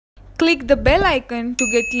Click the bell icon to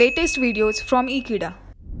get latest videos from Ekeeda.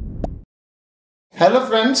 Hello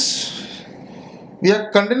friends, we are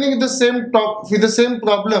continuing with the same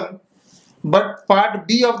problem, but part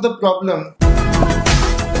B of the problem.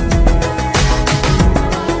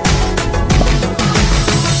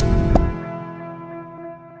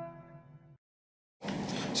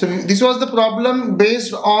 So this was the problem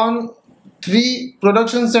based on 3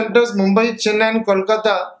 production centers, Mumbai, Chennai and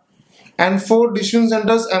Kolkata, and 4 distribution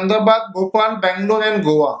centers, Ahmedabad, Bhopal, Bangalore and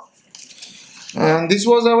Goa. And this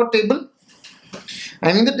was our table.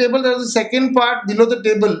 And in the table there is a second part below the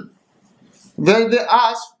table where they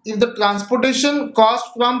asked if the transportation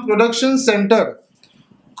cost from production center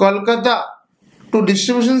Kolkata to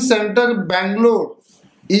distribution center Bangalore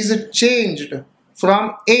is changed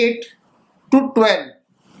from 8 to 12.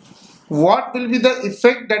 What will be the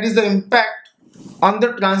effect, that is the impact on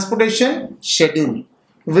the transportation schedule?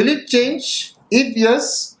 Will it change? If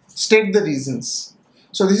yes, state the reasons.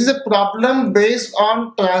 So this is a problem based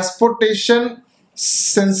on transportation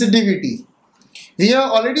sensitivity. We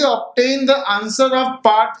have already obtained the answer of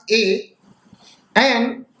part A,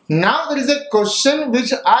 and now there is a question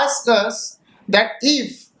which asks us that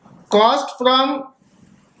if cost from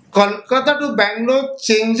Kolkata to Bangalore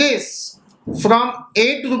changes from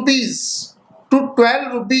 8 rupees to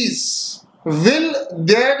 12 rupees, will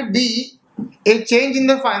there be a change in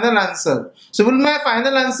the final answer? So will my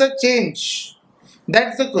final answer change?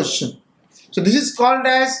 That's the question. So this is called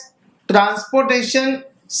as transportation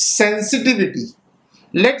sensitivity.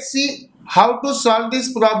 Let's see how to solve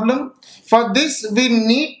this problem. For this we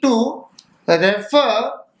need to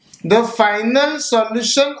refer the final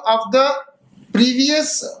solution of the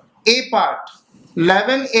previous A part,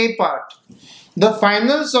 11A part. The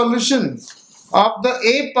final solution of the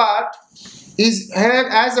A part is here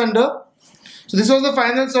as under. So this was the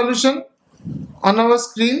final solution on our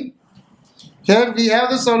screen. Here we have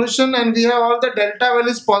the solution and we have all the delta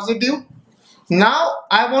values positive. Now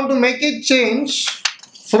I want to make a change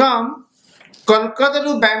from Kolkata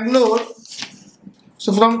to Bangalore.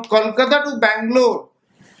 So from Kolkata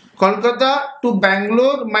to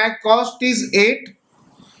Bangalore my cost is 8.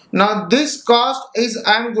 Now this cost is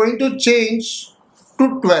I am going to change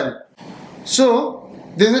to 12. So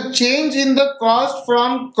there is a change in the cost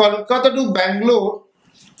from Kolkata to Bangalore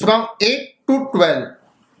from 8 to 12.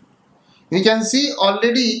 We can see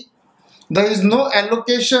already there is no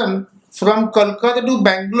allocation from Kolkata to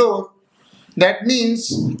Bangalore. That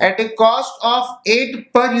means at a cost of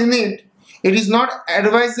 8 per unit, it is not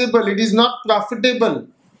advisable, it is not profitable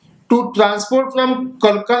to transport from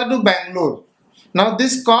Kolkata to Bangalore. Now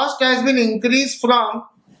this cost has been increased from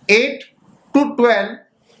 8 to 12,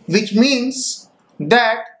 which means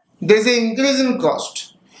that there is an increase in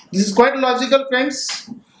cost. This is quite logical,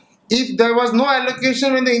 friends. If there was no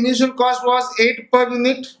allocation when the initial cost was 8 per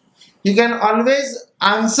unit, you can always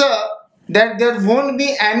answer that there won't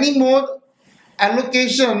be any more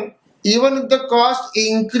allocation even if the cost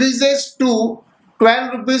increases to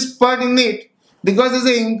 12 rupees per unit, because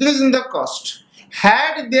there is an increase in the cost.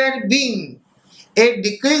 Had there been a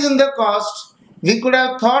decrease in the cost, we could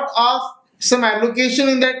have thought of some allocation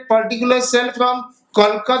in that particular cell from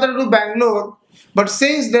Kolkata to Bangalore. But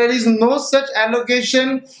since there is no such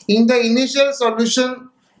allocation in the initial solution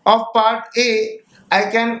of part A,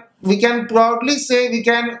 we can proudly say, we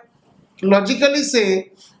can logically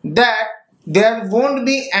say that there won't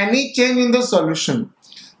be any change in the solution.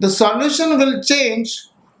 The solution will change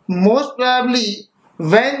most probably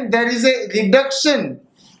when there is a reduction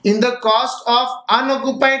in the cost of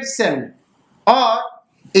unoccupied cell or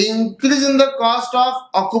increase in the cost of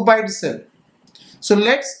occupied cell. So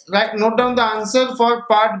let's note down the answer for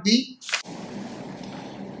part B.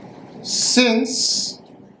 Since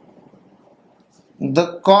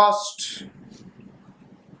the cost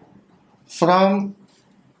from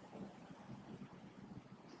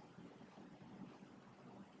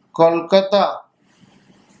Kolkata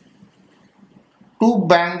to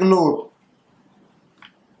Bangalore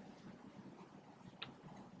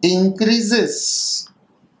increases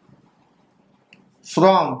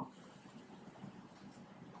from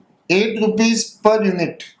 8 rupees per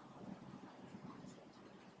unit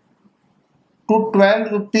to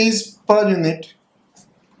 12 rupees per unit,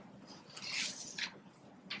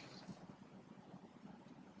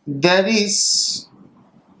 there is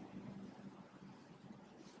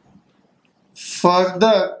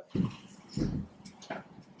further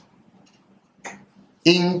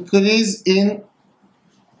increase in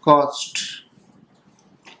cost.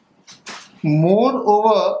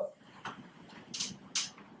 Moreover,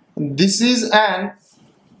 this is an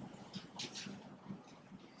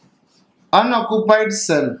unoccupied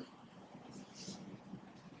cell.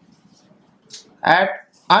 at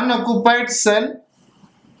unoccupied cell,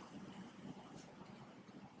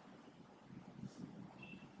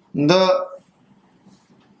 the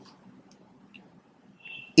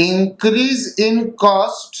increase in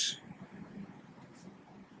cost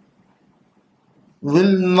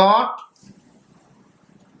will not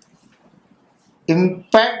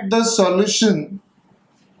impact the solution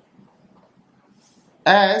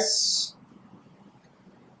as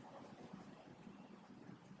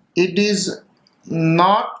it is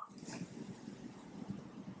not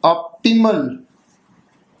optimal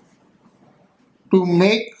to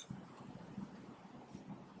make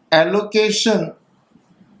allocation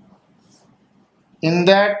in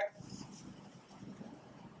that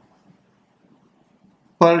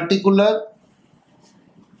particular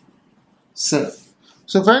cell.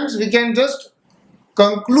 So friends, we can just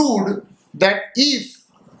conclude that if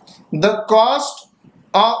the cost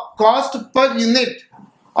per unit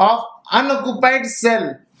of unoccupied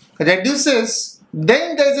cell reduces,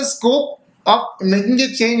 then there is a scope of making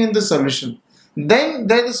a change in the solution. Then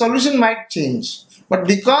the solution might change. But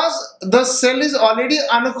because the cell is already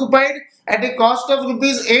unoccupied at a cost of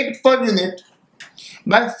rupees 8 per unit,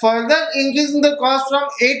 by further increasing the cost from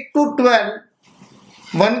 8 to 12,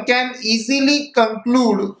 one can easily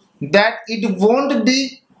conclude that it won't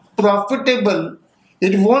be profitable,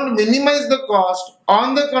 it won't minimize the cost.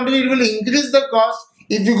 On the contrary, it will increase the cost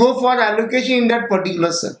if you go for allocation in that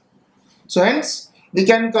particular cell. So hence, we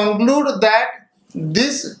can conclude that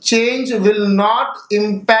this change will not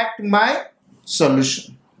impact my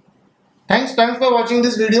solution. Thanks for watching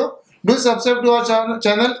this video. Do subscribe to our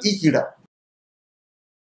channel Ekeeda.